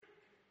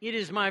It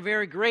is my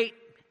very great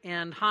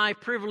and high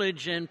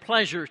privilege and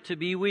pleasure to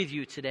be with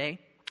you today.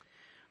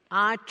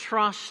 I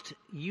trust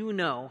you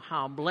know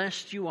how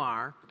blessed you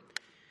are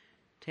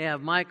to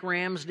have Mike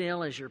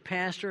Ramsdale as your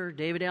pastor,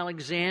 David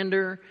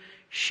Alexander,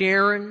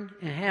 Sharon,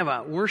 and have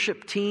a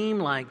worship team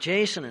like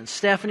Jason and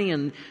Stephanie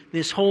and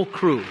this whole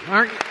crew.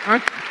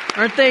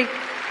 Aren't they?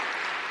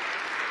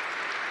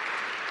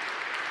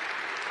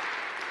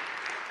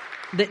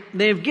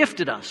 They've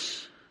gifted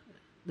us.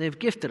 They've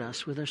gifted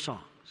us with their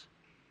songs.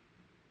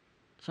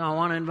 So I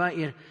want to invite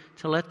you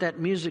to let that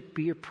music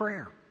be your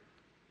prayer.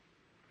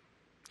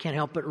 Can't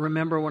help but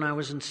remember when I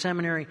was in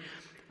seminary,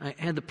 I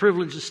had the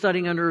privilege of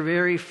studying under a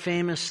very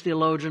famous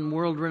theologian,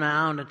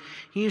 world-renowned, and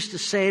he used to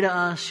say to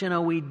us,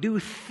 we do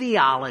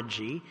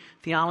theology.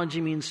 Theology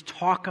means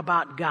talk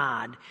about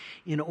God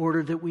in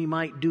order that we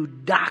might do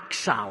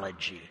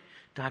doxology.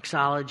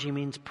 Doxology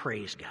means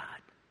praise God.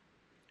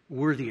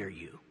 Worthy are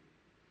you.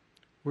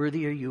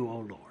 Worthy are you,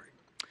 O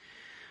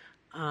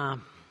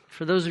Lord.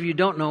 For those of you who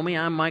don't know me,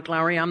 I'm Mike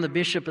Lowry. I'm the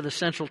bishop of the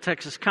Central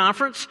Texas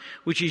Conference,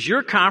 which is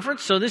your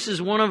conference. So this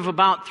is one of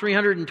about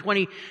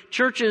 320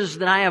 churches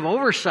that I have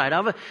oversight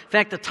of. In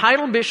fact, the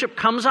title bishop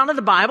comes out of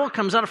the Bible,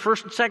 comes out of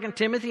 1st and 2nd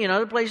Timothy and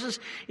other places.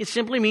 It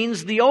simply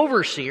means the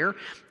overseer.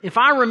 If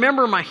I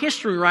remember my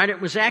history right,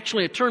 it was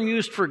actually a term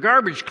used for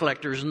garbage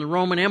collectors in the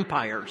Roman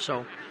Empire.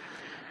 So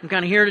I'm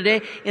kind of here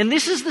today. And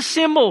this is the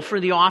symbol for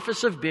the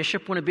office of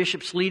bishop. When a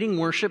bishop's leading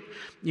worship,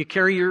 you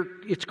carry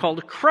it's called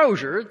a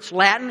crozier. It's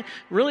Latin,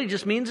 really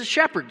just means a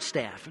shepherd's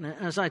staff. And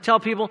as I tell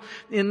people,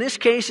 in this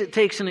case, it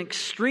takes an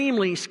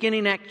extremely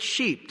skinny-necked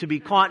sheep to be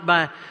caught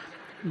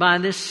by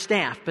this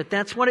staff. But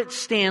that's what it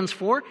stands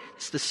for.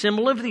 It's the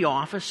symbol of the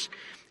office.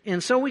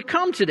 And so we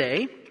come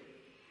today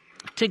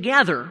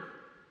together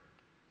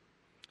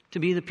to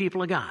be the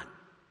people of God.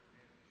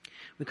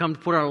 We come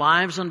to put our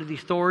lives under the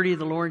authority of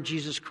the Lord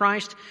Jesus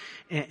Christ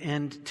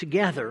and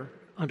together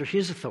under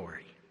His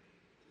authority.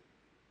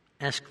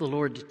 Ask the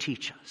Lord to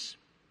teach us,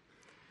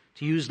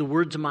 to use the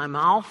words of my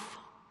mouth,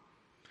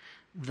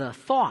 the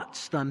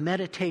thoughts, the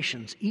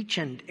meditations each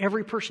and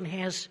every person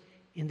has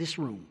in this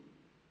room,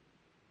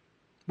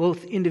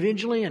 both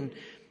individually and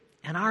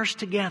ours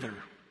together,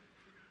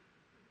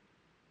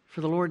 for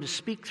the Lord to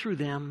speak through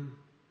them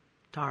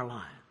to our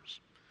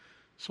lives.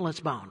 So let's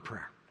bow in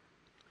prayer.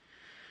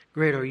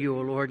 Great are you,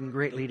 O Lord, and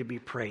greatly to be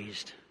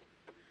praised.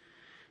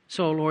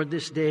 So, Lord,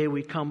 this day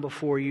we come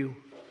before you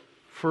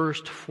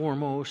first,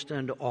 foremost,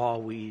 and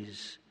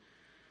always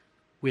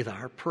with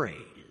our praise.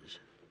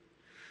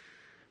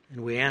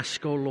 And we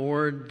ask, O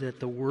Lord, that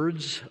the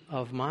words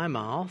of my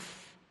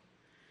mouth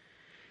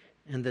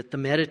and that the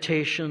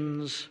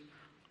meditations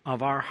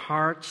of our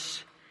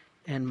hearts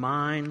and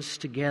minds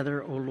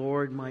together, O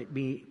Lord, might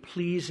be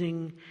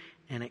pleasing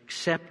and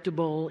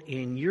acceptable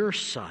in your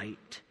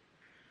sight,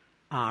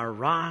 our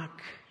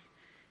rock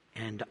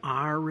and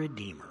our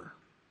Redeemer.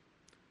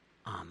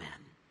 Amen.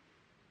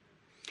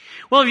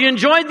 Well, have you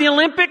enjoyed the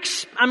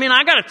Olympics?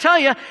 I got to tell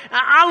you,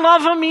 I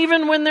love them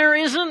even when there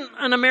isn't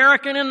an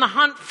American in the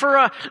hunt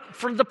for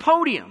the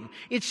podium.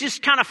 It's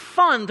just kind of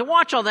fun to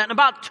watch all that. And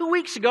about 2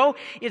 weeks ago,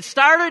 it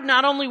started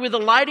not only with the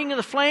lighting of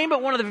the flame,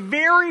 but one of the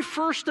very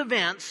first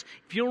events,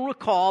 if you'll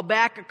recall,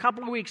 back a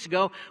couple of weeks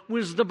ago,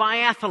 was the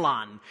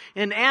biathlon.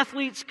 And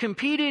athletes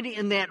competed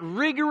in that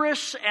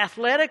rigorous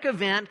athletic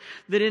event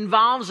that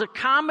involves a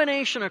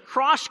combination of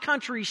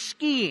cross-country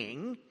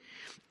skiing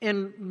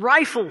and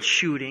rifle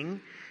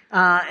shooting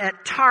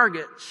at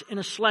targets in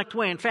a select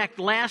way. In fact,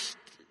 last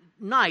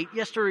night,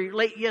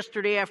 late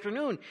yesterday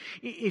afternoon,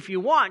 if you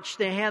watched,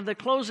 they had the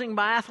closing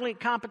biathlete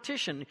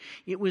competition.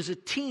 It was a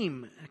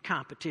team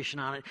competition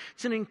on it.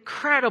 It's an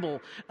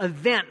incredible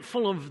event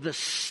full of the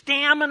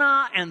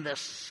stamina and the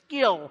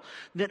skill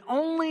that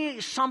only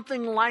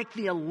something like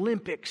the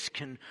Olympics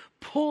can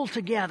pull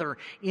together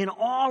in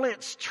all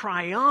its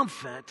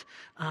triumphant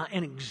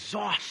and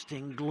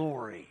exhausting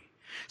glory.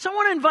 So I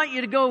want to invite you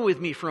to go with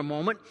me for a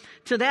moment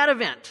to that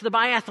event, to the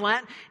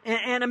biathlon,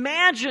 and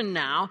imagine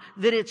now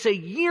that it's a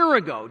year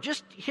ago.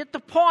 Just hit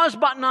the pause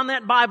button on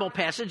that Bible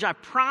passage. I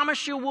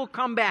promise you we'll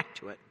come back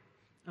to it.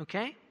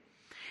 Okay?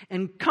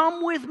 And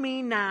come with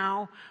me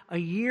now a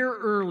year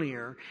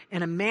earlier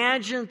and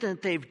imagine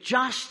that they've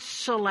just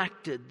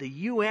selected the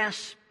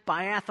U.S.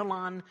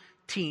 biathlon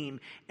team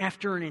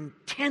after an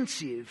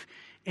intensive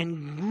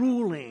and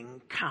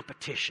grueling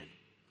competition.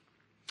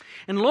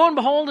 And lo and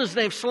behold, as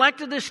they've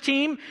selected this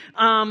team,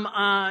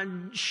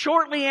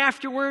 shortly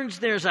afterwards,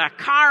 there's a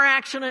car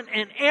accident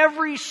and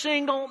every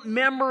single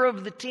member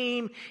of the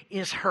team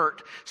is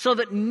hurt so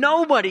that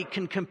nobody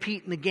can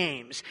compete in the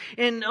games.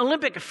 And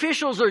Olympic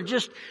officials are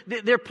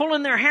they're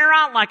pulling their hair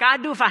out like I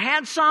do if I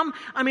had some.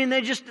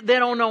 They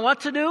don't know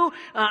what to do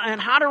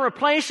and how to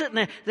replace it.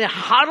 And they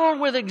huddle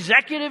with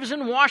executives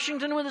in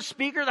Washington with the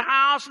Speaker of the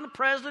House and the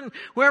President,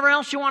 whoever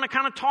else you want to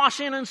kind of toss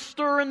in and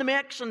stir in the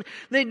mix. And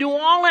they do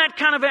all that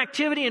kind of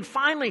activity. And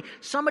finally,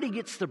 somebody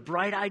gets the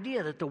bright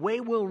idea that the way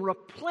we'll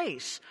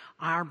replace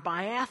our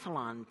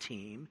biathlon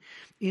team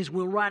is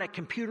we'll write a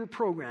computer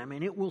program,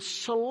 and it will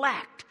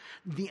select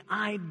the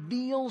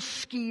ideal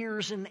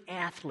skiers and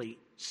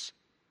athletes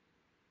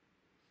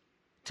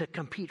to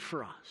compete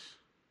for us.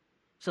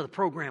 So the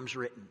program's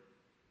written.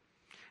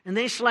 And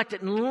they select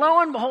it, and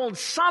lo and behold,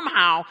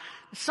 somehow,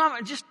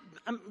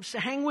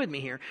 hang with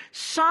me here,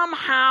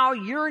 somehow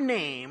your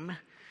name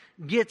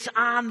gets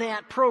on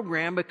that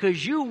program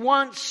because you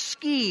once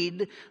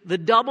skied the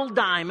Double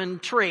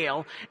Diamond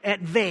Trail at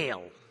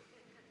Vail.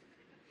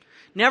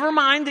 Never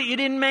mind that you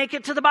didn't make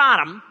it to the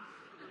bottom,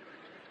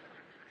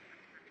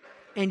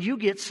 and you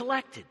get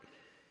selected.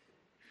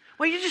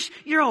 Well,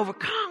 you're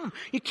overcome.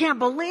 You can't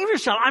believe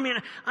yourself. I mean,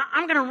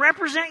 I'm going to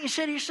represent, you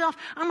say to yourself,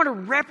 I'm going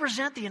to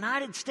represent the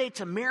United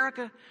States of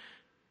America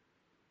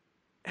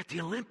at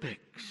the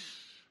Olympics.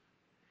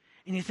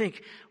 And you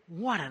think,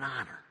 what an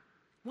honor.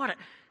 What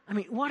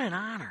an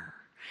honor.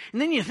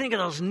 And then you think of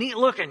those neat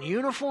looking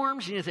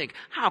uniforms, and you think,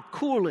 how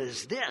cool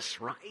is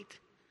this, right?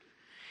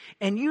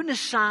 And you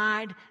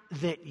decide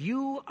that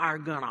you are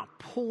going to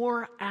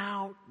pour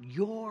out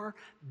your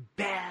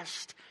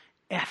best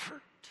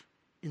effort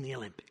in the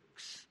Olympics.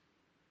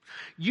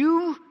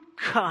 You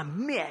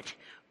commit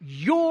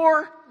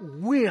your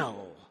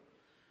will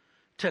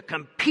to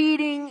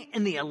competing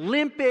in the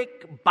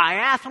Olympic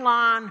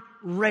biathlon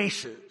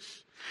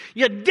races.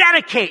 You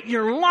dedicate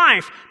your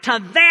life to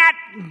that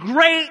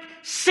great,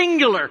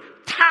 singular,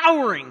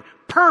 towering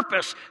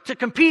purpose to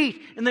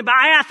compete in the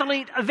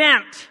biathlete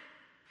event.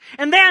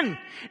 And then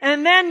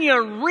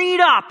you read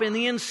up in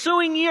the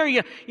ensuing year,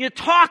 you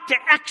talk to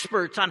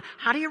experts on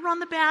how do you run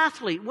the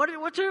biathlete? What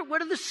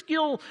are the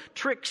skill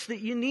tricks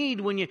that you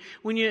need when you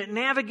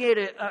navigate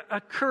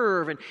a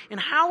curve? And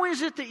how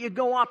is it that you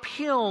go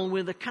uphill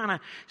with a kind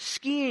of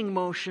skiing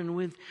motion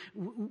with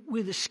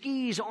the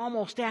skis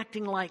almost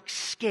acting like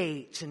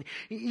skates? And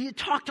you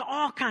talk to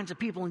all kinds of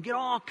people and get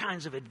all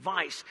kinds of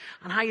advice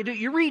on how you do it.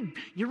 You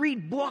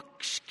read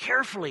books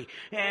carefully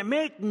and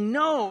make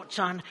notes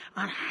on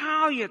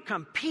how you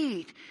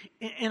compete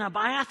in a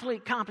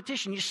biathlete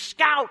competition. You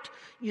scout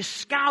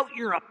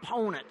your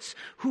opponents,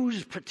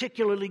 who's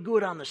particularly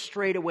good on the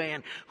straightaway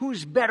and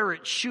who's better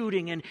at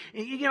shooting, and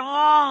you get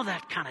all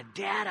that kind of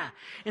data.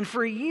 And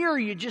for a year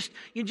you just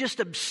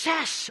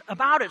obsess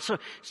about it.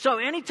 So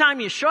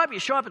anytime you show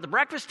up at the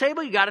breakfast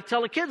table, you got to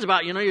tell the kids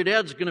about, your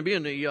dad's going to be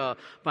in the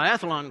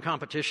biathlon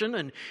competition,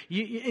 and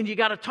you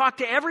got to talk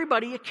to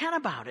everybody you can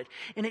about it.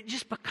 And it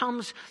just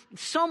becomes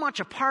so much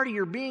a part of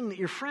your being that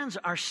your friends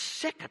are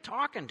sick of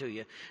talking to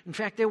you. In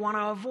fact, they want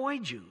to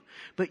avoid you.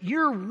 But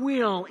your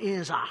will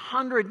is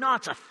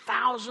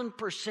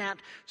 1,000%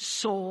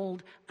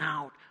 sold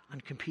out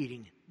on competing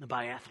in the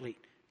biathlete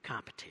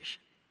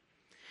competition.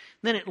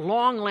 Then at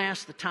long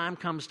last, the time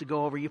comes to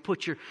go over. You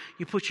put your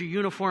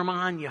uniform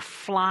on, you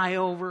fly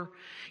over.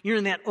 You're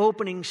in that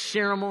opening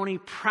ceremony,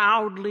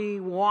 proudly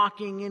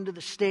walking into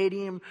the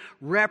stadium,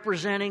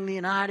 representing the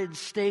United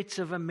States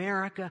of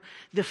America.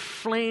 The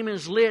flame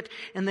is lit,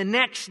 and the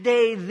next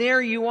day,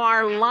 there you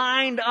are,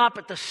 lined up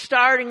at the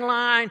starting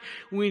line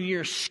with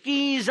your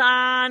skis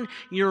on,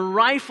 your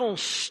rifle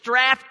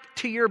strapped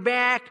to your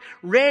back,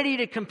 ready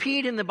to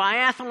compete in the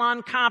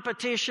biathlon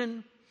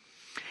competition.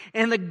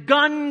 And the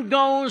gun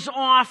goes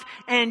off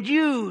and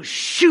you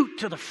shoot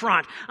to the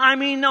front. I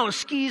mean, those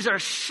skis are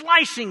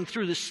slicing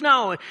through the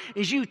snow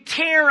as you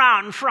tear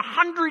out. And for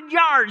 100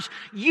 yards,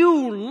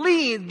 you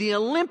lead the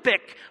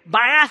Olympic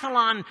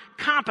biathlon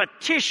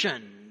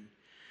competition.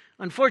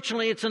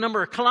 Unfortunately, it's a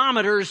number of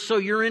kilometers, so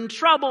you're in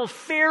trouble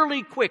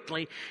fairly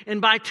quickly. And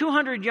by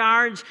 200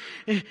 yards,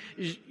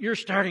 you're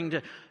starting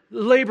to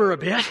labor a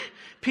bit.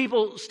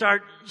 People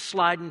start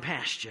sliding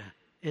past you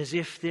as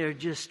if they're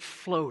just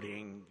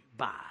floating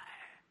by.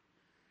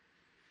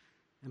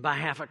 And by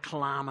half a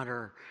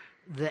kilometer,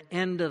 the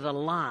end of the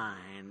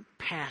line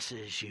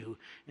passes you,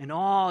 and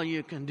all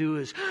you can do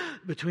is,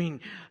 between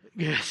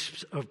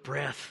gasps of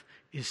breath,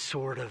 is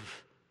sort of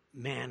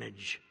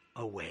manage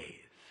a wave.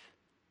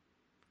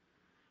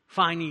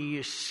 Finally,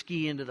 you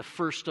ski into the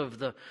first of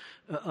the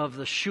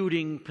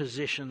shooting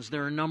positions.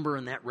 There are a number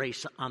in that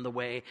race on the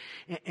way.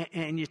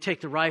 And you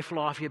take the rifle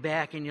off your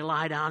back and you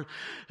lie down.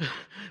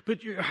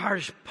 But your heart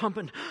is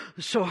pumping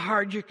so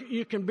hard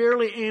you can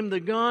barely aim the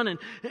gun.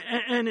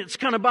 And it's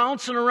kind of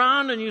bouncing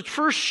around. And your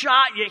first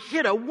shot, you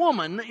hit a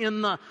woman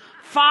in the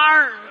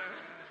far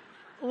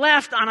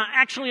left on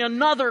actually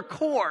another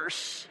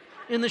course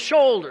in the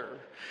shoulder.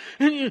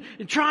 And you're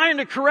trying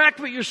to correct,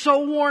 but you're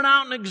so worn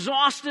out and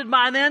exhausted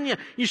by then.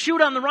 You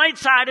shoot on the right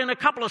side, and a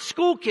couple of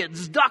school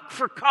kids duck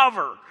for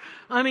cover.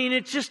 I mean,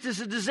 it just is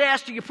a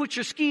disaster. You put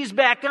your skis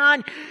back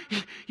on.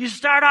 You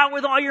start out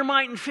with all your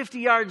might, and 50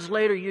 yards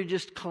later, you're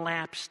just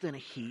collapsed in a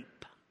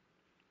heap.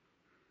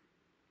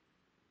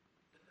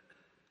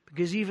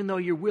 Because even though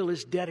your will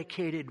is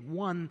dedicated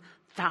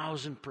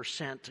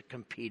 1,000% to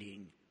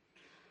competing,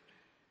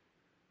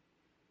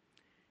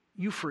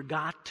 you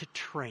forgot to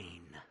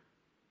train.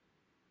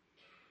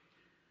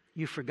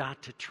 You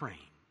forgot to train.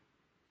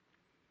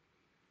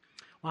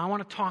 Well, I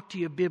want to talk to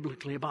you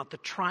biblically about the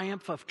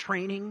triumph of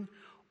training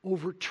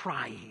over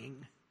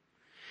trying.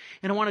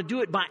 And I want to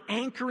do it by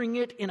anchoring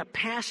it in a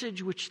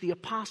passage which the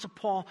Apostle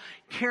Paul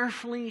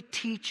carefully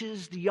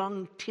teaches the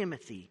young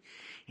Timothy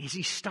as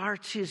he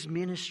starts his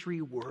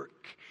ministry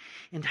work,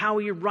 and how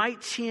he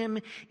writes him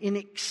in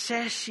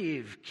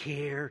excessive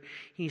care.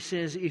 He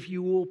says, if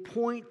you will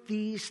point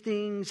these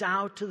things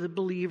out to the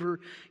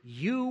believer,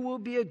 you will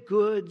be a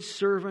good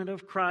servant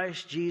of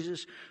Christ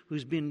Jesus,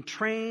 who's been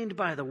trained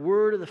by the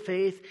word of the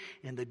faith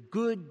and the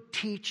good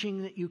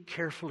teaching that you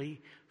carefully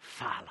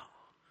follow.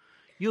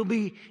 You'll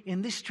be,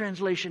 in this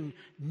translation,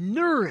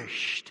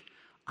 nourished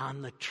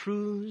on the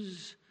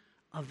truths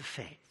of the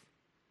faith.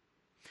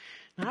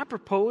 Now, I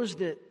propose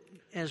that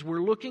as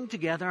we're looking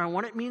together on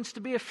what it means to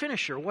be a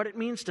finisher, what it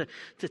means to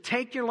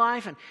take your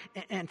life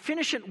and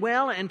finish it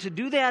well, and to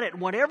do that at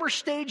whatever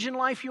stage in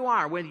life you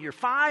are, whether you're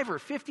 5 or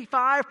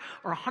 55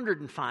 or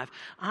 105,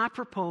 I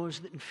propose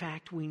that, in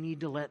fact, we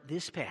need to let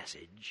this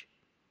passage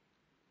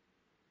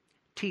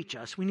teach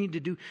us. We need to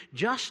do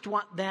just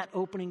what that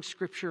opening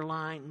scripture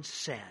line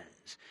says.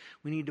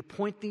 We need to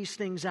point these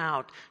things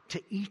out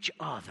to each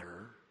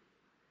other.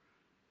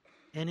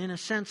 And in a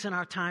sense, in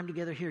our time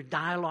together here,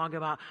 dialogue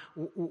about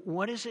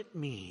what does it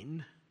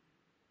mean?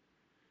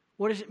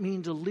 What does it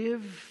mean to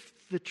live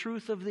the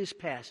truth of this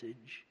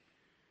passage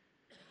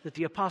that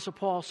the Apostle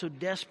Paul so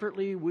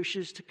desperately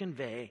wishes to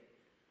convey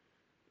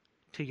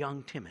to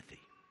young Timothy?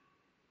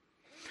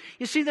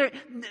 You see,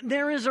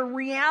 there is a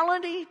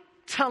reality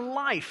to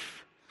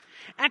life,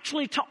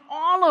 actually to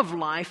all of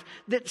life,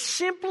 that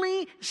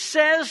simply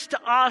says to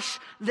us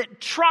that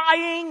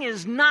trying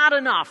is not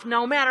enough.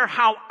 No matter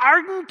how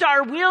ardent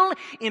our will,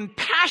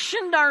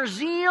 impassioned our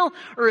zeal,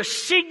 or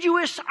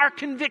assiduous our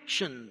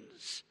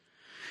convictions,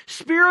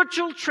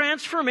 spiritual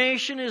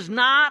transformation is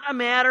not a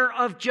matter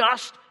of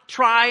just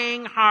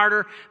trying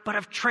harder, but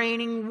of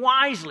training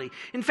wisely.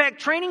 In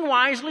fact, training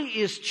wisely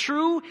is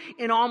true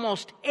in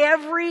almost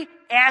every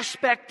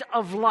aspect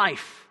of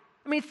life.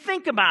 I mean,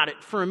 think about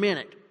it for a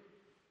minute.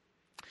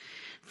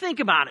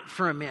 Think about it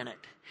for a minute.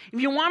 If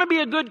you want to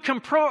be a good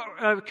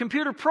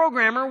computer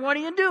programmer, what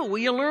do? Well,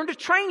 you learn to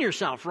train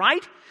yourself,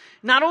 right?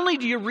 Not only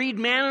do you read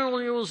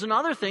manuals and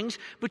other things,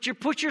 but you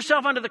put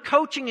yourself under the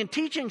coaching and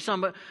teaching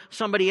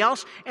somebody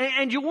else,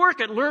 and you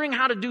work at learning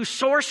how to do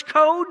source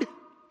code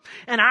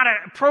and how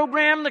to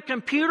program the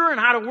computer and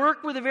how to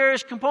work with the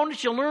various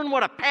components. You'll learn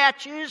what a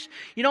patch is.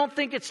 You don't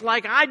think it's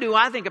like I do.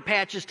 I think a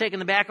patch is taking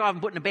the back off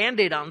and putting a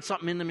Band-Aid on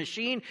something in the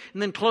machine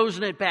and then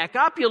closing it back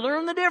up. You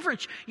learn the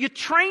difference. You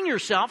train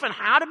yourself in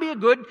how to be a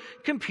good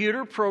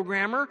computer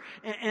programmer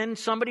and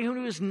somebody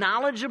who is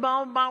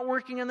knowledgeable about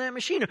working on that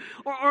machine.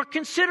 Or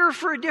consider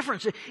for a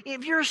difference.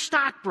 If you're a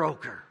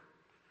stockbroker,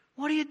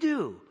 what do you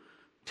do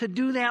to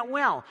do that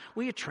well?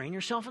 Well, you train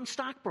yourself in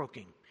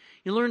stockbroking.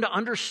 You learn to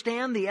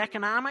understand the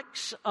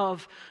economics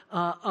of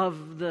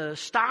the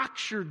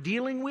stocks you're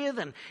dealing with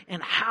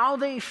and how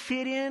they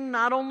fit in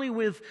not only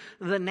with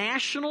the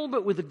national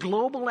but with the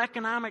global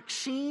economic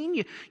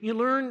scene. You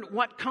learn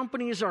what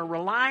companies are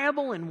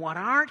reliable and what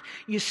aren't.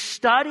 You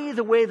study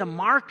the way the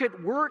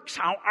market works,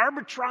 how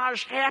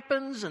arbitrage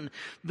happens, and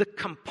the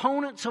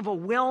components of a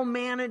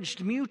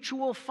well-managed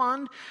mutual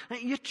fund.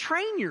 You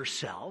train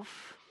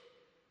yourself.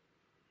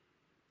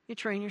 You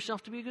train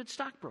yourself to be a good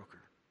stockbroker.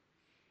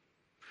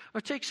 Or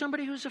take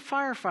somebody who's a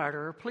firefighter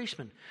or a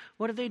policeman.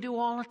 What do they do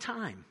all the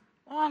time?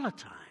 All the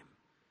time.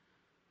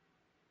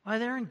 Why,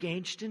 they're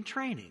engaged in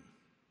training.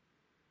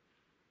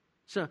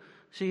 So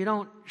you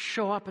don't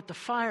show up at the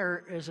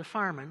fire as a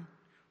fireman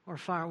or a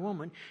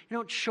firewoman. You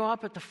don't show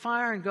up at the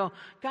fire and go,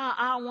 God,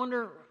 I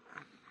wonder,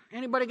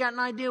 anybody got an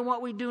idea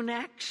what we do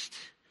next?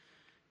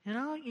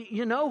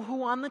 You know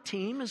who on the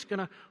team is going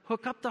to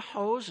hook up the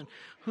hose and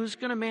who's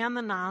going to man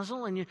the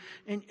nozzle, and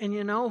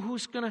you know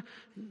who's going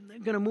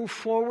to move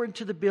forward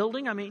to the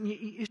building. I mean,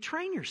 you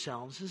train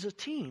yourselves as a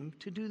team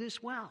to do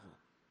this well.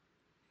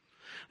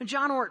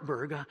 John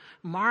Ortberg, a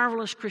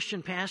marvelous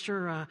Christian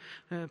pastor,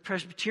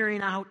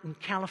 Presbyterian out in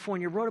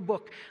California, wrote a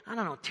book,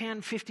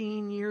 10,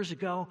 15 years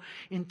ago,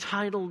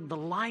 entitled The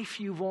Life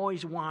You've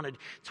Always Wanted.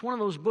 It's one of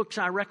those books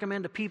I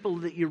recommend to people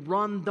that you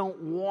run,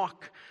 don't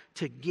walk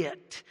to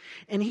get.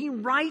 And he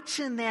writes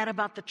in that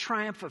about the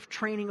triumph of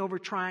training over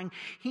trying.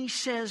 He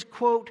says,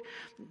 quote,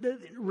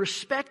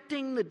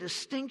 respecting the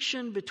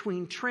distinction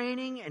between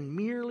training and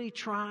merely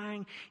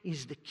trying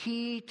is the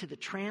key to the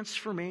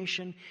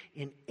transformation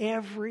in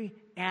every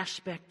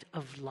aspect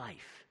of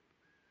life.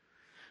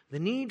 The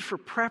need for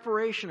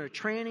preparation or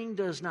training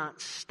does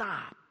not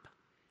stop,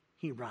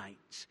 he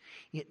writes.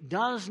 It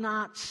does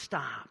not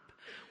stop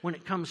when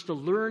it comes to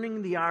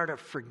learning the art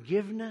of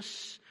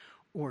forgiveness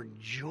or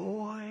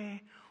joy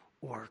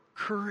or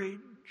courage.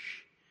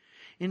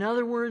 In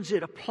other words,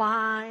 it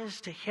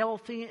applies to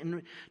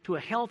a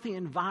healthy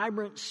and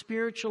vibrant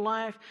spiritual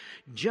life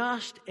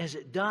just as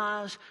it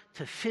does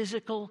to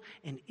physical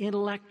and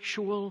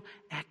intellectual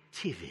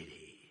activity.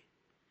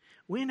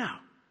 We know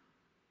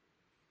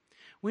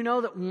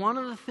that one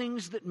of the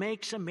things that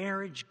makes a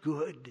marriage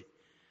good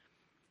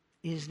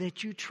is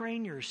that you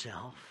train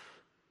yourself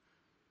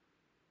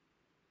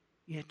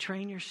You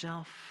train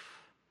yourself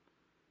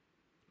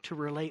to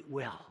relate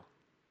well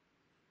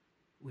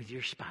with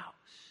your spouse.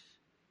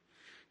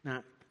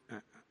 Now,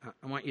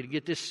 I want you to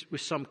get this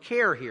with some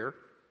care here.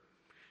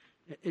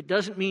 It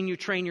doesn't mean you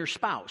train your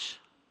spouse.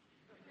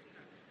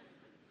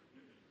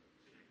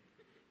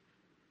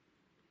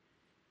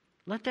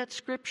 Let that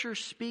scripture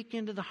speak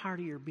into the heart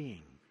of your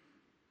being.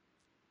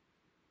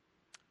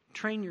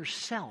 Train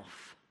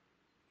yourself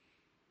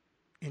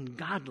in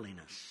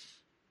godliness.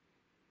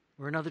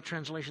 Or another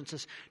translation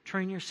says,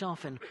 train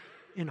yourself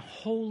in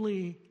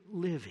holy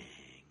living.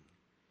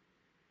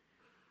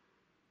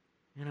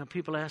 You know,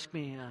 people ask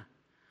me,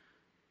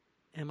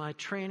 am I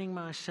training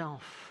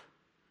myself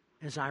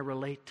as I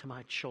relate to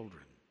my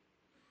children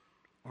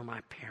or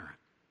my parents?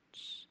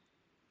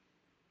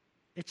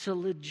 It's a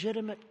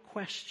legitimate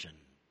question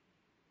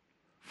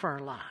for our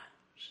lives.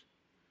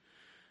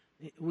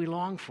 We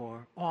long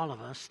for, all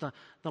of us,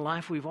 the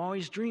life we've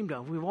always dreamed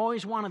of. We've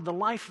always wanted the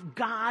life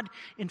God,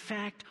 in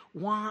fact,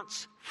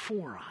 wants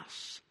for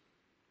us.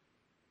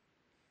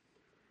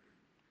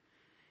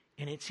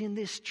 And it's in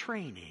this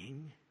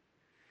training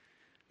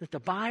that the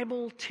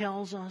Bible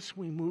tells us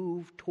we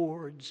move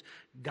towards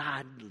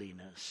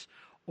godliness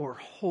or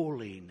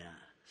holiness.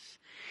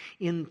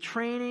 In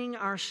training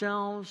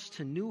ourselves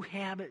to new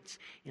habits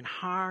in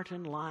heart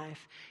and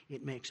life,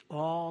 it makes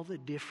all the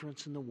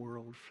difference in the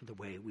world for the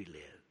way we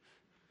live.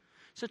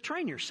 So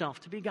train yourself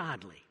to be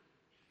godly.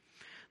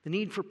 The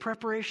need for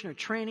preparation or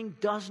training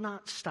does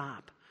not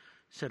stop,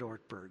 said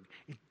Ortberg.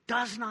 It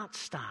does not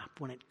stop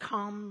when it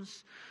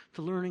comes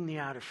to learning the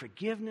art of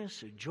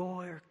forgiveness or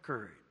joy or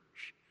courage.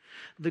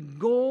 The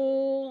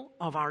goal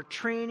of our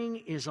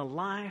training is a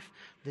life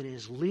that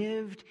is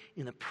lived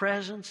in the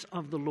presence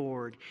of the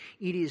Lord.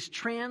 It is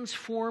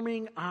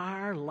transforming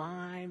our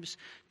lives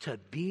to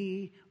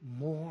be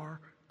more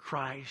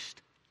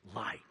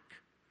Christ-like.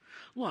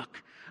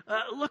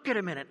 Look at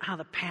a minute how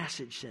the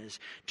passage says.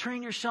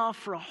 Train yourself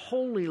for a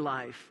holy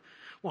life.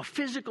 While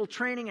physical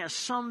training has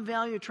some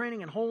value,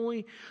 training in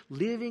holy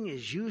living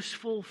is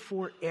useful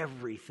for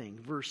everything.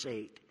 Verse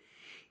 8.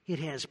 It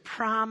has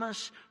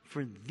promise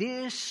for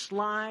this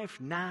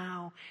life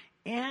now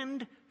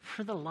and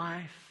for the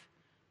life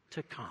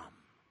to come.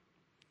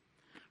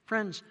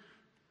 Friends,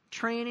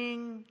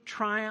 training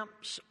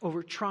triumphs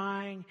over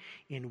trying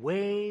in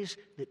ways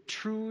that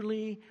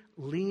truly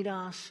lead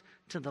us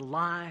to the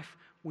life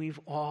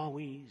we've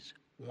always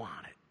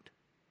wanted.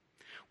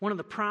 One of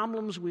the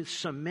problems with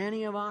so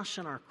many of us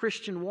in our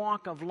Christian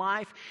walk of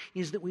life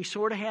is that we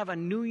sort of have a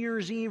New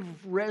Year's Eve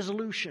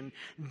resolution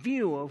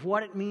view of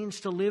what it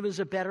means to live as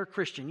a better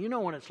Christian. You know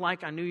what it's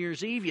like on New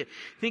Year's Eve. You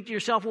think to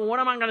yourself, well,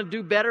 what am I going to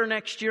do better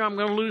next year? I'm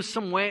going to lose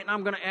some weight and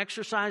I'm going to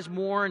exercise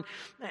more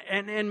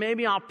and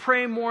maybe I'll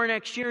pray more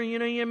next year. You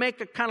know, you make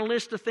a kind of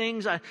list of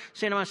things. I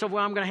say to myself,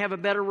 well, I'm going to have a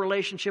better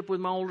relationship with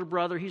my older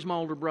brother. He's my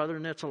older brother,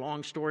 and that's a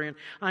long story, and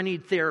I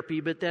need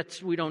therapy,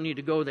 but we don't need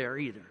to go there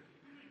either.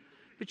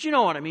 But you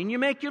know what I mean. You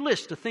make your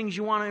list of things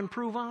you want to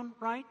improve on,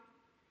 right?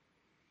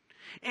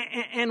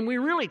 And we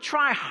really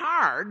try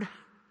hard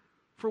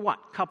for what?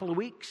 A couple of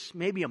weeks,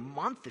 maybe a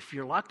month if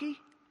you're lucky.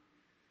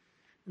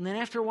 And then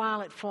after a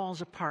while it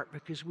falls apart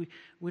because we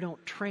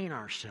don't train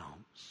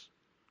ourselves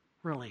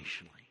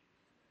relationally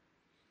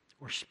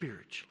or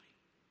spiritually.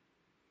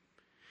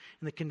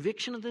 And the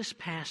conviction of this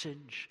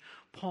passage,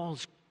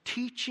 Paul's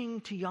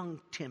teaching to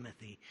young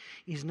Timothy,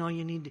 is no,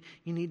 you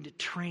need to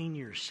train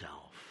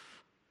yourself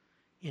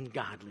in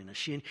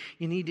godliness. You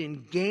need to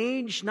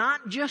engage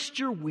not just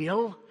your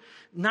will,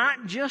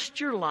 not just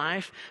your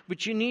life,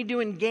 but you need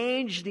to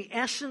engage the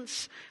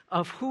essence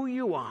of who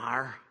you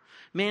are.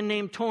 A man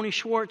named Tony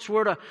Schwartz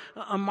wrote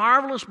a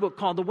marvelous book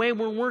called The Way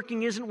We're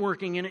Working Isn't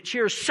Working, and it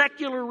shares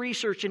secular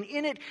research. And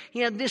in it, he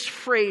had this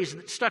phrase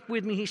that stuck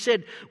with me. He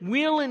said,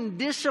 will and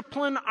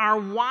discipline are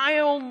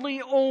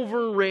wildly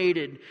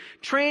overrated.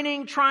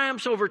 Training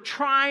triumphs over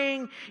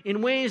trying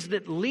in ways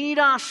that lead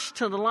us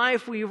to the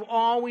life we've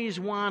always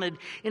wanted.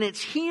 And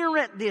it's here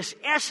at this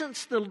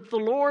essence the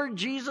Lord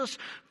Jesus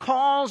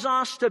calls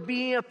us to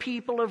be a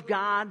people of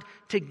God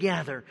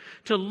together,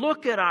 to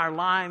look at our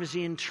lives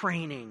in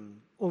training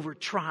over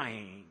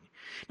trying.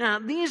 Now,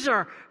 these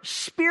are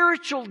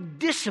spiritual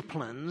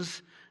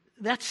disciplines.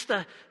 That's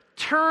the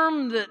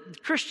term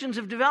that Christians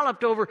have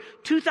developed over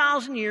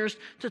 2,000 years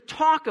to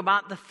talk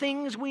about the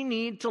things we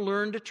need to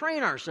learn to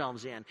train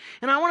ourselves in.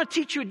 And I want to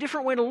teach you a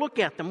different way to look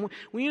at them.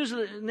 We use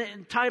the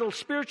title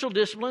spiritual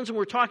disciplines, and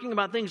we're talking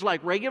about things like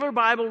regular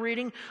Bible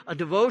reading, a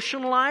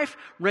devotional life,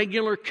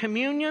 regular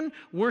communion,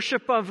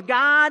 worship of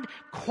God,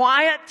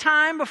 quiet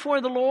time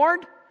before the Lord.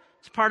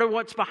 It's part of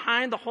what's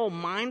behind the whole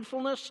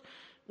mindfulness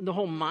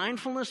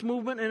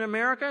movement in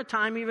America.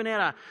 Time even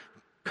had a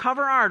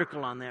cover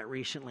article on that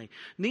recently.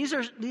 These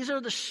are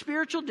the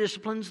spiritual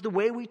disciplines, the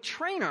way we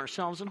train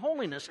ourselves in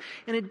holiness.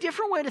 And a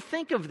different way to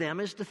think of them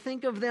is to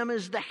think of them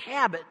as the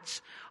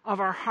habits of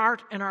our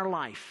heart and our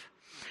life.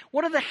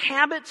 What are the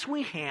habits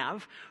we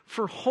have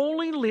for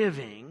holy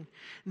living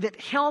that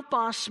help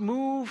us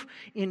move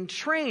in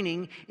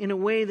training in a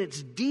way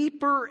that's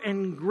deeper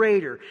and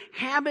greater?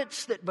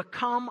 Habits that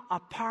become a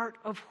part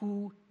of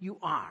who you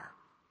are.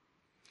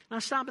 Now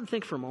stop and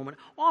think for a moment.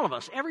 All of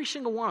us, every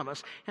single one of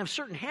us, have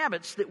certain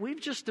habits that we've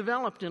just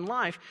developed in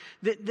life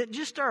that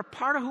just are a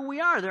part of who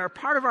we are. They're a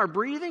part of our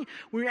breathing.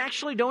 We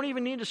actually don't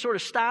even need to sort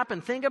of stop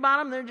and think about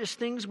them. They're just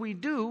things we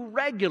do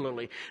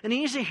regularly. An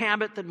easy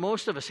habit that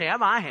most of us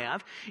have, I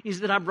have, is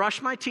that I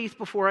brush my teeth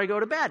before I go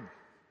to bed.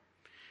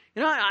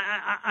 You know,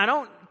 I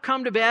don't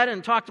come to bed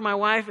and talk to my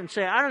wife and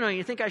say, I don't know,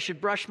 you think I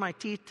should brush my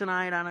teeth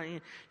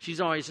tonight?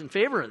 She's always in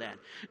favor of that.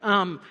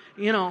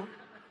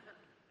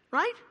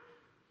 Right?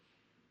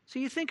 So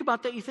you think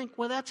about that, you think,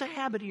 well, that's a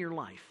habit of your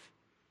life.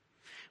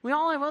 We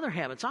all have other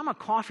habits. I'm a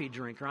coffee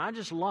drinker. I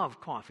just love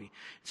coffee.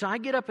 So I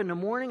get up in the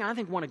morning. I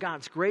think one of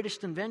God's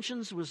greatest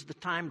inventions was the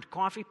timed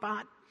coffee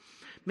pot.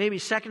 Maybe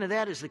second to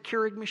that is the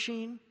Keurig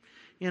machine,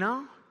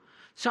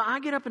 So I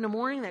get up in the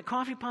morning, that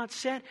coffee pot's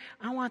set.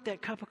 I want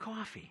that cup of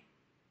coffee.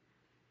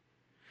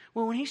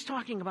 Well, when he's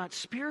talking about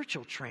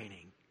spiritual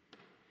training,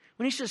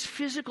 when he says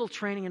physical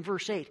training in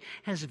verse 8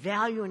 has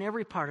value in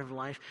every part of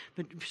life,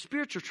 but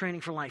spiritual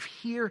training for life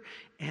here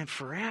and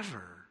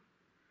forever,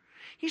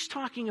 he's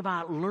talking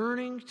about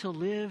learning to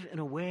live in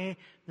a way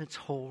that's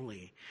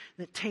holy,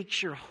 that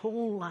takes your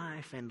whole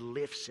life and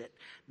lifts it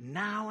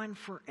now and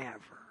forever.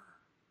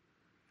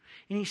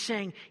 And he's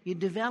saying you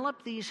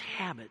develop these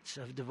habits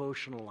of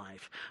devotional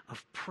life,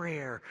 of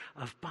prayer,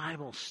 of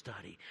Bible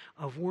study,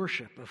 of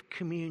worship, of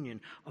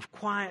communion, of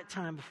quiet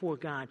time before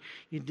God.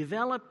 You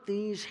develop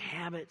these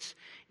habits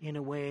in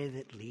a way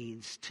that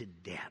leads to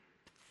depth.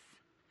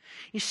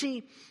 You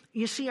see,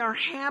 our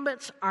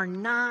habits are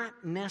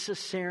not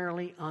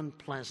necessarily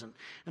unpleasant.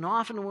 And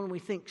often when we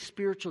think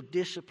spiritual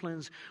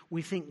disciplines,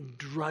 we think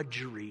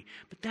drudgery.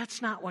 But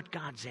that's not what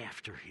God's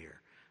after here.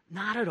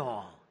 Not at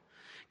all.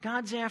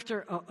 God's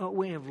after a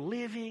way of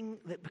living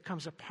that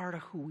becomes a part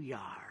of who we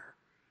are,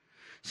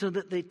 so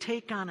that they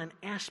take on an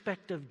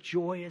aspect of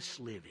joyous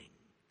living.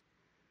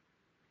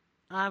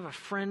 I have a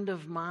friend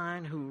of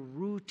mine who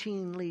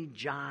routinely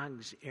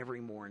jogs every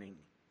morning.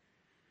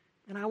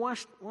 And I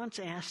once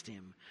asked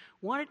him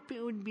what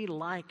it would be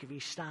like if he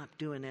stopped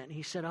doing that. And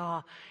he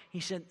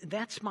said,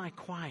 that's my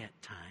quiet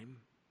time.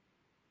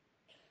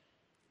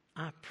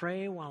 I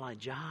pray while I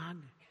jog.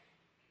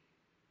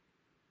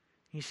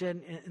 He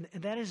said,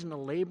 and that isn't a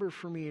labor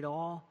for me at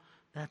all.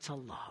 That's a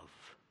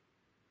love.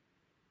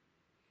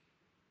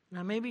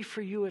 Now, maybe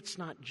for you it's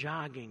not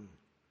jogging.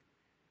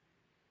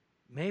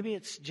 Maybe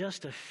it's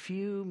just a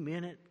few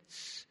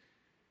minutes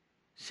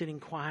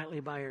sitting quietly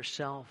by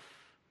yourself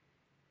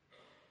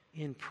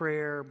in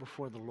prayer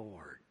before the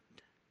Lord.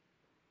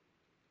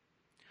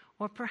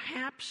 Or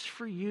perhaps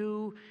for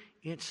you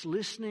it's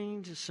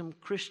listening to some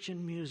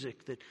Christian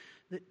music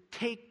that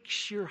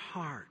takes your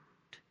heart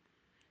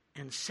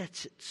and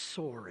sets it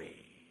soaring.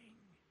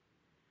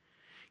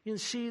 You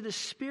see, the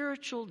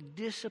spiritual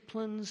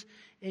disciplines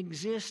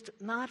exist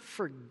not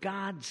for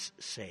God's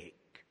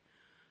sake,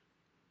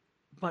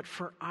 but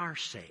for our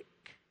sake.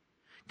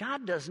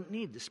 God doesn't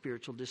need the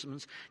spiritual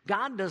disciplines.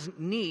 God doesn't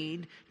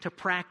need to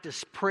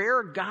practice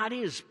prayer. God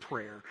is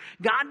prayer.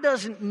 God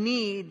doesn't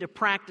need to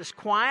practice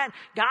quiet.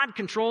 God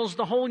controls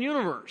the whole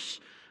universe.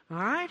 All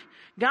right?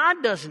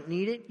 God doesn't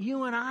need it.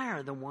 You and I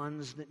are the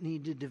ones that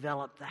need to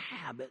develop the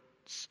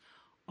habits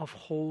of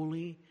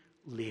holy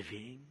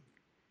living,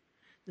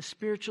 the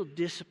spiritual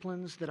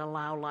disciplines that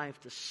allow life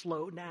to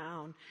slow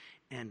down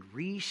and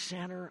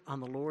recenter on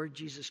the Lord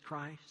Jesus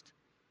Christ.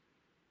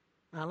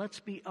 Now, let's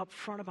be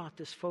upfront about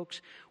this,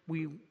 folks.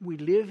 We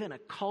live in a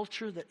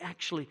culture that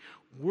actually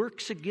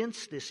works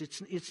against this.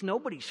 It's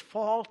nobody's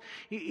fault.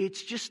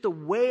 It's just the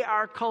way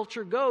our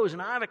culture goes.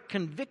 And I have a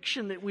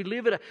conviction that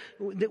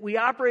we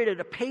operate at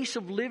a pace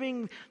of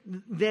living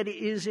that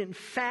is, in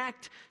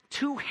fact,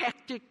 too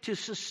hectic to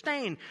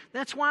sustain.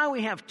 That's why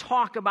we have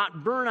talk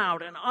about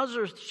burnout and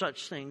other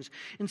such things.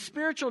 And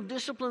spiritual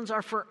disciplines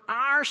are for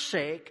our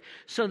sake,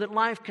 so that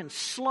life can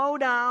slow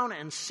down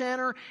and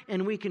center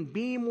and we can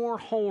be more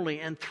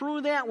holy. And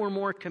through that, we're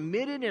more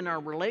committed in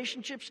our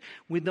relationships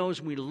with those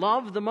we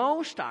love the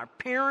most, our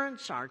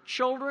parents, our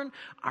children,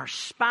 our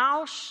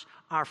spouse,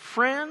 our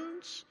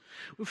friends.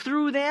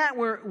 Through that,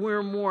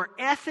 we're more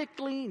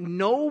ethically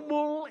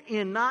noble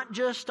in not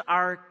just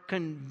our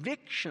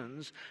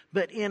convictions,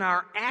 but in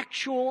our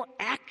actual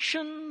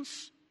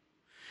actions.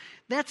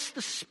 That's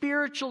the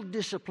spiritual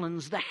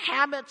disciplines, the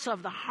habits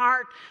of the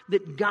heart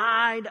that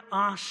guide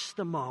us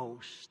the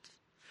most.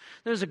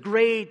 There's a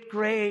great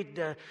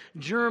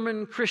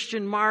German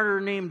Christian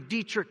martyr named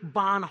Dietrich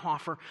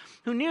Bonhoeffer,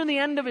 who near the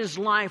end of his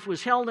life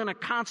was held in a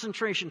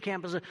concentration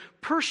camp as a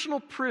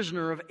personal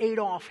prisoner of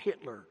Adolf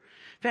Hitler.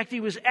 In fact,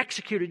 he was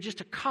executed just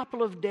a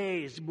couple of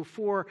days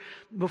before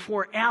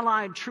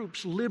Allied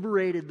troops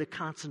liberated the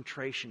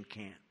concentration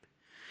camp.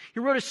 He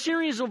wrote a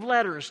series of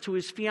letters to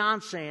his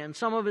fiancée and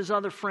some of his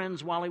other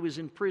friends while he was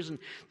in prison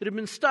that have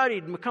been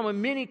studied and become a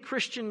mini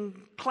Christian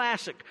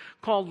classic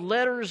called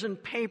Letters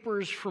and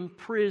Papers from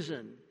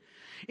Prison.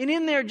 And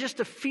in there, just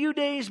a few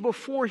days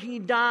before he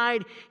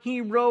died,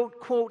 he wrote,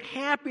 quote,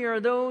 "Happy are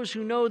those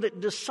who know that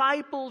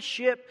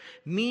discipleship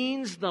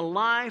means the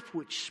life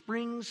which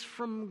springs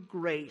from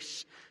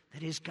grace,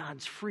 that is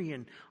God's free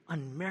and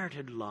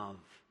unmerited love.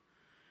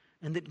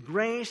 And that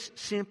grace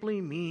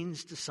simply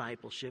means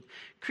discipleship."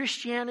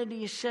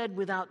 Christianity is said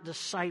without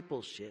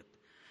discipleship.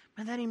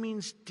 By that he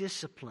means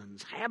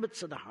disciplines,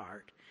 habits of the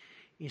heart.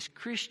 Is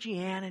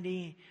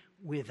Christianity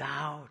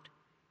without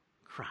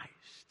Christ?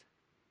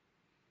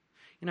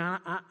 You know,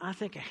 I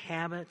think of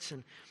habits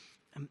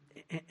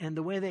and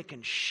the way they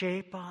can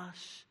shape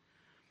us.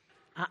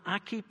 I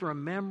keep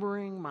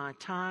remembering my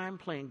time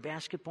playing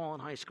basketball in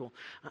high school.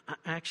 I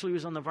actually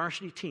was on the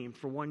varsity team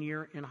for 1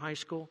 year in high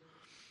school.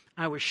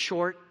 I was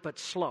short but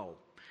slow.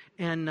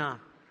 And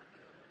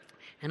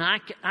I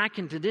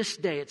can, to this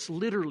day, it's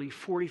literally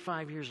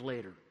 45 years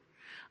later,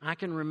 I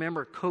can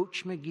remember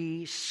Coach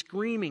McGee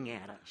screaming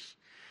at us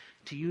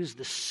to use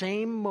the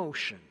same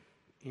motion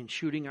in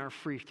shooting our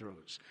free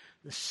throws.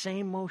 The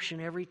same motion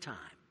every time.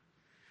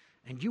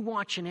 And you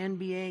watch an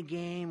NBA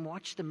game,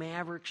 watch the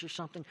Mavericks or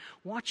something,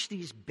 watch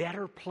these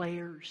better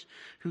players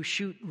who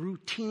shoot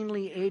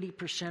routinely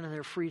 80% of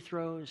their free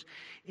throws.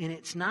 And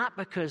it's not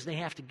because they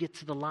have to get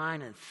to the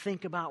line and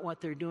think about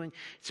what they're doing.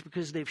 It's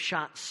because they've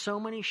shot so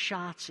many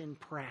shots in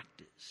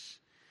practice.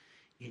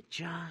 It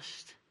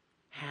just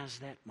has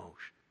that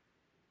motion.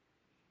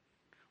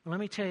 Well, let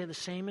me tell you, the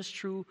same is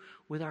true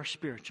with our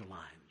spiritual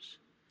lives.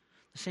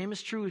 The same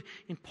is true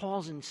in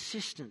Paul's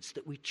insistence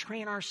that we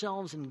train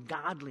ourselves in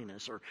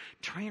godliness or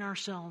train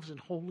ourselves in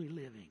holy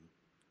living.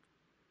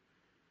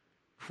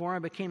 Before I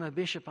became a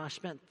bishop, I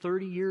spent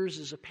 30 years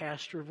as a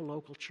pastor of a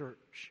local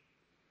church.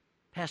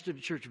 Pastored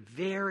a church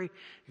very,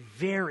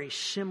 very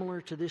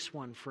similar to this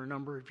one for a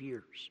number of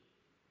years.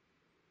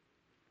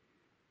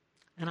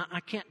 And I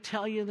can't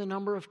tell you the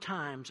number of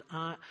times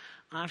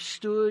I've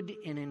stood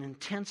in an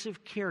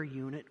intensive care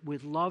unit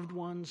with loved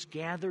ones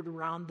gathered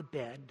around the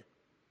bed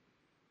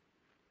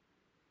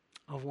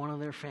of one of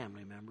their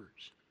family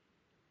members.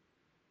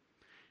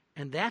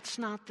 And that's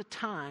not the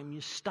time you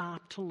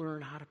stop to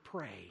learn how to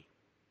pray.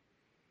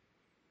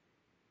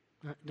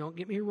 Now, don't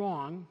get me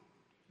wrong.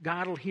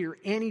 God will hear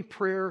any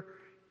prayer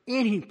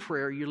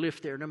you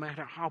lift there, no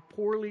matter how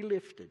poorly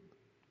lifted.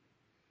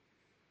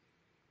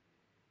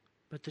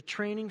 But the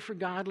training for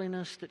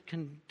godliness that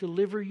can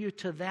deliver you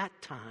to that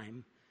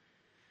time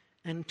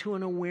and to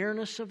an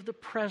awareness of the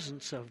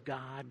presence of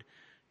God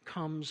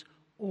comes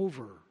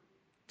over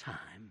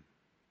time.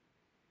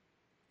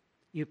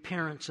 You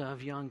parents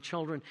of young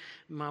children,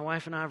 my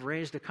wife and I have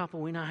raised a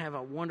couple. We now have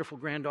a wonderful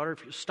granddaughter.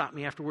 If you stop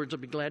me afterwards,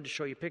 I'll be glad to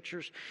show you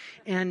pictures.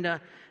 And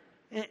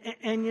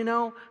you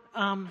know,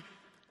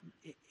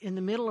 in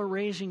the middle of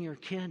raising your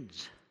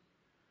kids,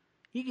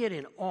 you get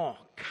in all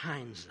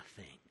kinds of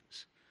things.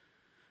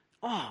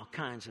 All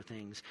kinds of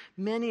things.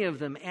 Many of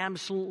them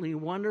absolutely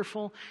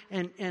wonderful.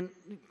 And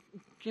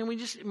can we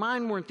just,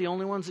 mine weren't the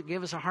only ones that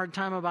gave us a hard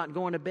time about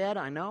going to bed,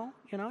 I know.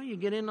 You know, you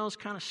get in those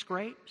kind of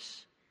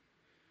scrapes.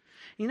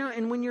 You know,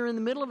 and when you're in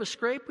the middle of a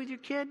scrape with your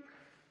kid,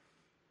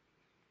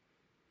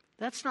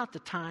 that's not the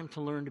time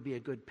to learn to be a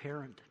good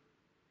parent.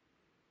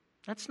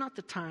 That's not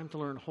the time to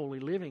learn holy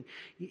living.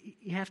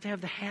 You have to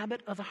have the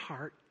habit of the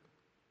heart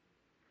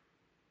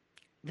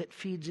that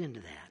feeds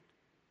into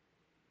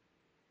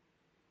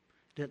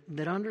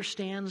that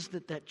understands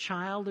that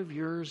child of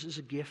yours is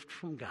a gift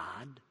from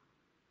God,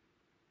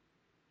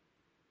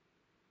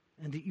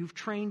 and that you've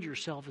trained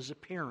yourself as a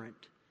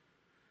parent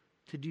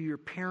to do your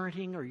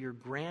parenting or your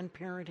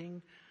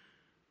grandparenting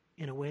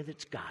in a way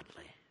that's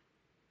godly.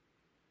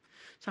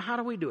 So how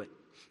do we do it?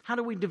 How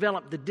do we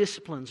develop the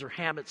disciplines or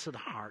habits of the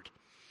heart?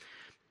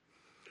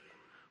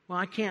 Well,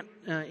 I can't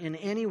in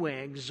any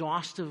way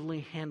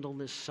exhaustively handle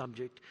this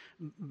subject,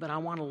 but I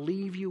want to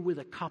leave you with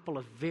a couple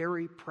of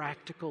very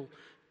practical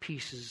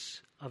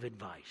pieces of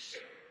advice.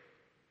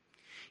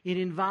 It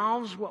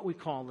involves what we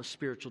call the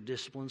spiritual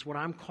disciplines, what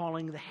I'm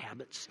calling the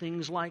habits,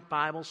 things like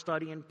Bible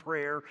study and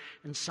prayer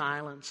and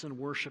silence and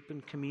worship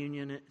and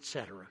communion,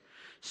 etc.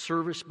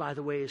 Service, by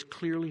the way, is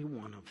clearly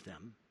one of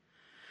them.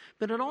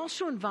 But it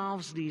also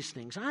involves these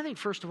things. I think,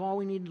 first of all,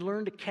 we need to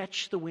learn to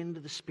catch the wind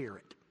of the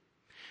Spirit.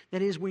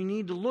 That is, we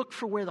need to look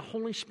for where the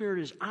Holy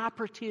Spirit is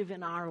operative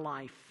in our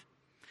life.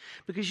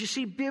 Because you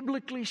see,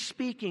 biblically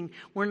speaking,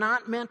 we're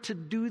not meant to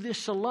do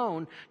this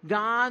alone.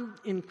 God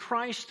in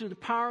Christ, through the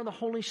power of the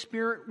Holy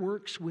Spirit,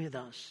 works with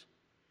us.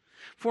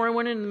 Before I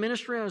went into the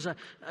ministry, I was a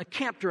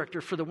camp director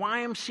for the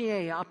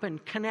YMCA up in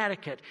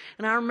Connecticut.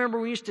 And I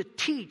remember we used to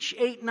teach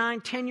 8,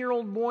 9,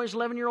 10-year-old boys,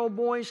 11-year-old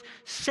boys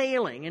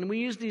sailing. And we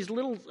used these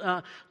little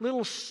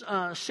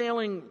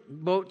sailing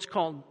boats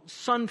called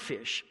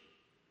sunfish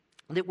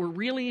that were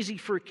real easy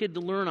for a kid to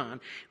learn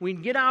on.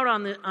 We'd get out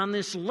on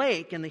this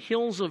lake in the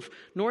hills of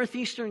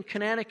northeastern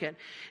Connecticut,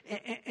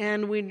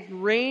 and we'd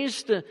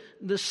raise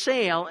the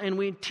sail, and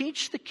we'd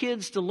teach the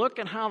kids to look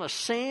at how the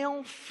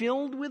sail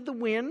filled with the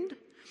wind,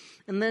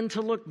 and then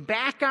to look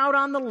back out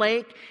on the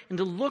lake and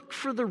to look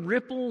for the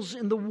ripples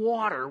in the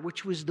water,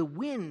 which was the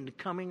wind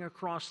coming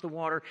across the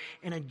water,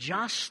 and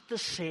adjust the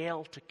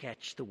sail to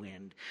catch the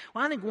wind.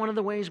 Well, I think one of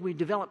the ways we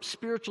develop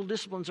spiritual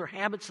disciplines or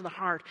habits of the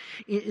heart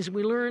is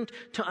we learn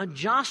to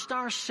adjust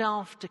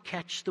ourselves to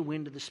catch the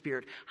wind of the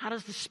Spirit. How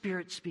does the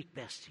Spirit speak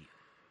best to you?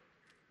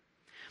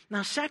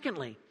 Now,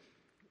 secondly,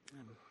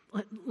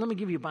 let me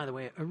give you, by the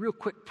way, a real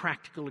quick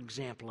practical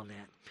example of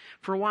that.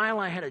 For a while,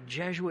 I had a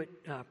Jesuit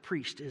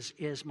priest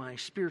as my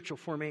spiritual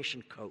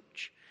formation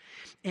coach.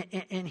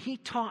 And he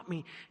taught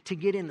me to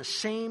get in the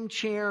same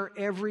chair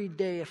every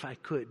day if I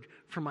could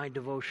for my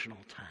devotional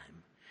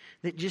time.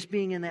 That just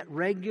being in that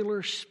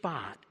regular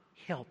spot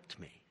helped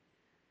me.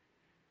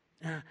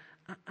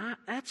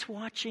 That's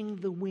watching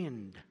the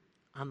wind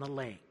on the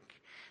lake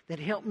that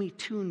helped me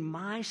tune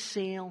my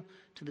sail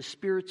to the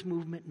Spirit's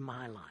movement in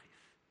my life.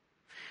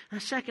 Now,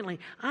 secondly,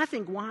 I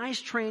think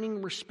wise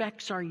training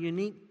respects our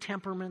unique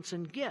temperaments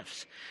and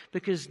gifts,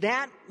 because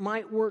that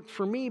might work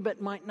for me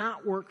but might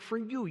not work for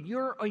you.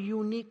 You're a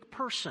unique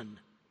person.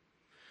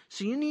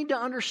 So you need to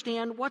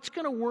understand what's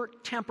going to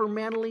work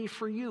temperamentally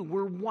for you.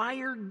 We're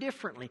wired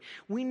differently.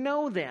 We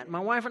know that. My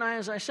wife and I,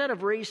 as I said,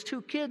 have raised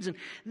 2 kids, and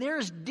they're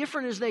as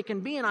different as they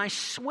can be, and I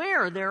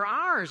swear they're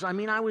ours. I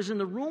mean, I was in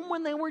the room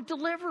when they were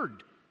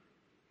delivered.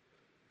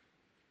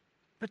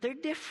 But they're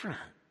different.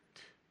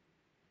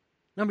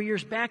 A number of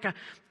years back,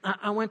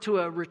 I went to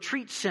a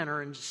retreat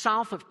center in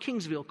south of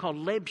Kingsville called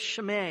Leib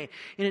Shemay,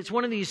 and it's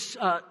one of these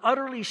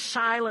utterly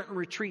silent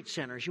retreat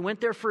centers. You went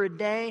there for a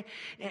day,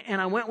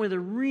 and I went with a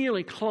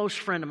really close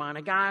friend of mine,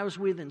 a guy I was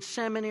with in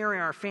seminary.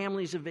 Our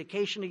families have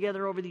vacationed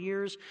together over the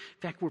years.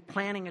 In fact, we're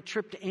planning a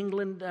trip to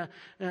England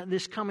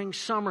this coming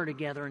summer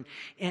together,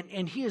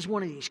 and he is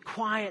one of these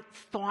quiet,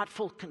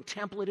 thoughtful,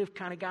 contemplative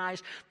kind of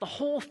guys. The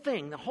whole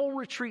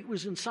retreat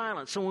was in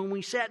silence. So when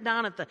we sat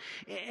down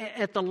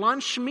at the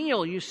lunch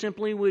meal, you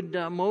simply would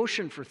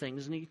motion for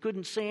things, and you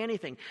couldn't say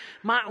anything.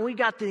 We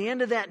got to the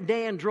end of that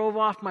day and drove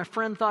off. My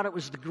friend thought it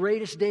was the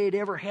greatest day he'd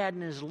ever had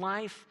in his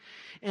life.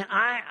 And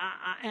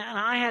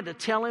I had to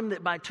tell him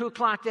that by 2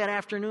 o'clock that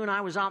afternoon,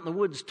 I was out in the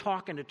woods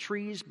talking to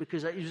trees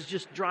because it was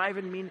just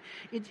driving me.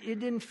 It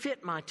didn't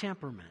fit my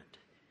temperament.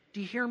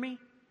 Do you hear me?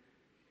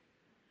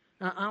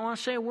 I want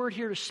to say a word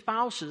here to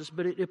spouses,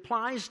 but it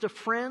applies to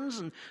friends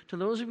and to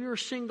those of you who are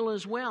single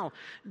as well.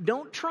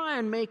 Don't try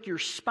and make your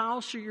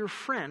spouse or your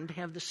friend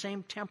have the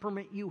same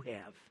temperament you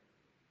have.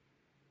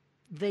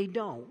 They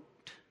don't.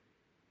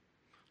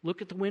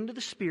 Look at the wind of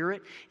the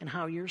Spirit and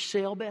how your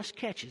sail best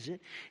catches it,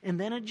 and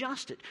then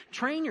adjust it.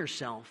 Train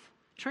yourself,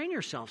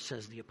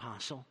 says the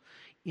apostle,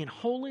 in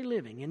holy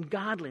living, in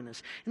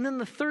godliness. And then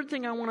the third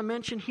thing I want to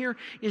mention here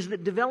is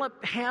that developing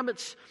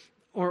habits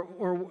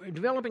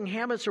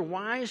or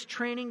wise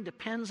training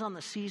depends on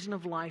the season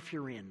of life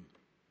you're in.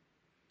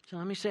 So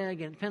let me say that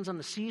again. It depends on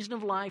the season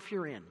of life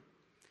you're in.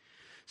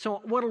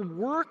 So what'll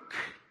work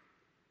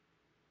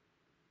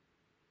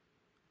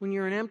when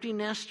you're an empty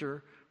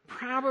nester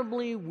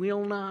probably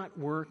will not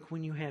work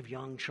when you have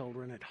young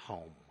children at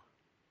home.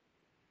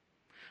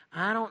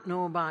 I don't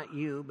know about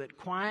you, but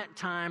quiet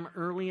time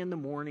early in the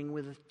morning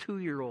with a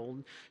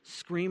 2-year-old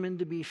screaming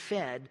to be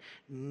fed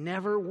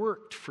never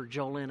worked for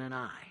Jolene and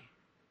I.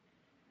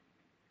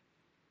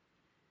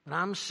 But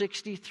I'm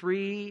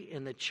 63,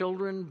 and the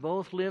children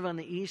both live on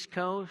the East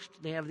Coast.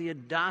 They have the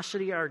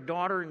audacity, our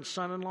daughter and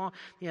son-in-law,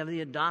 they have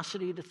the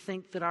audacity to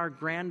think that our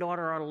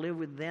granddaughter ought to live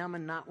with them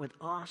and not with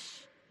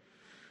us.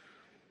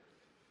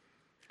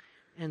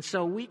 And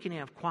so we can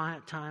have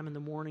quiet time in the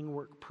morning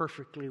work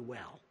perfectly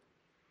well.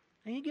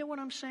 And you get what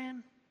I'm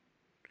saying?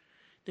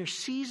 There's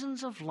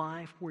seasons of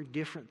life where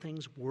different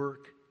things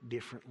work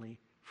differently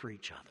for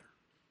each other.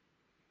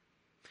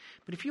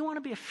 But if you want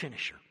to be a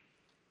finisher,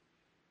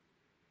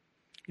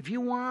 if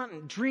you want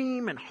and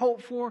dream and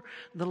hope for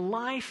the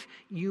life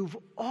you've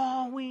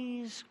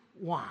always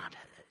wanted,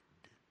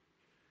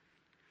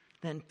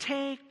 then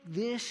take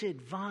this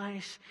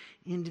advice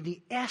into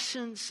the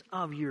essence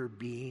of your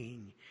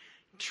being.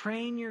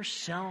 Train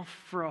yourself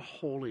for a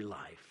holy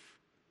life.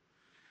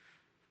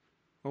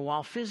 For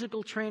while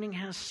physical training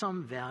has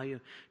some value,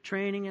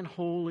 training in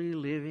holy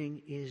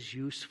living is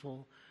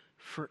useful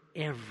for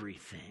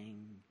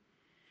everything.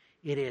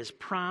 It is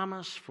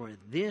promise for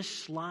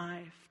this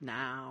life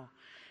now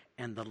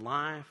and the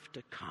life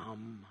to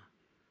come.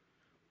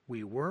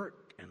 We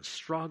work and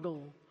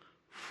struggle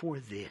for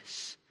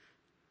this.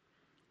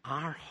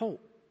 Our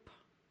hope.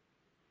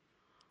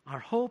 Our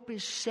hope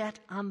is set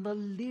on the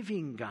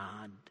living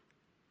God,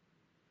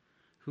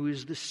 who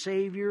is the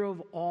Savior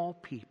of all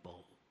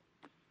people,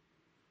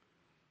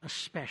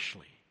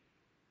 especially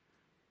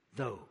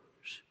those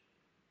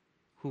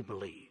who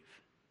believe.